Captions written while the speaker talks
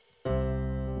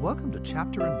Welcome to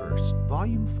Chapter and Verse,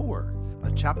 Volume 4,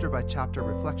 a chapter-by-chapter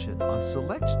reflection on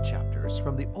select chapters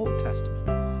from the Old Testament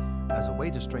as a way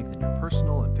to strengthen your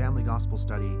personal and family gospel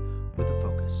study with a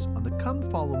focus on the Come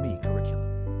Follow Me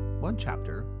curriculum. One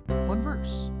chapter, one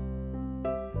verse.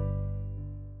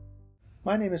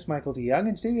 My name is Michael DeYoung,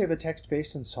 and today we have a text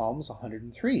based in Psalms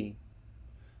 103.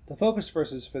 The focus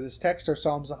verses for this text are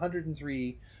Psalms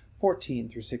 103, 14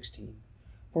 through 16.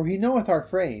 For he knoweth our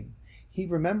frame, he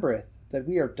remembereth that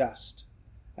we are dust.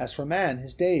 As for man,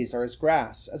 his days are as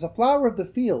grass, as a flower of the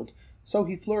field, so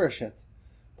he flourisheth.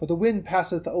 For the wind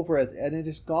passeth over it, and it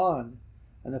is gone,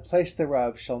 and the place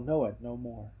thereof shall know it no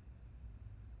more.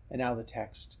 And now the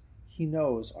text. He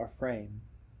knows our frame.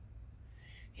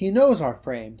 He knows our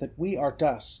frame, that we are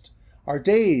dust. Our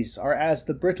days are as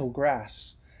the brittle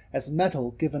grass, as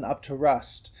metal given up to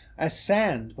rust, as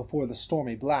sand before the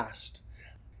stormy blast,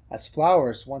 as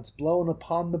flowers once blown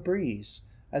upon the breeze,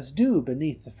 as dew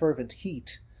beneath the fervent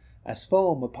heat, as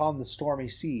foam upon the stormy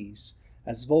seas,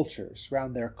 as vultures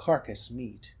round their carcass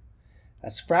meet,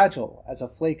 as fragile as a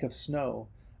flake of snow,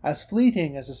 as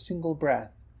fleeting as a single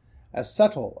breath, as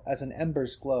subtle as an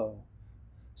ember's glow,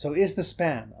 so is the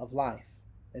span of life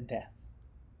and death.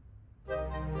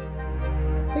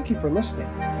 Thank you for listening.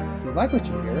 If you like what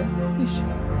you hear, please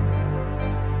share.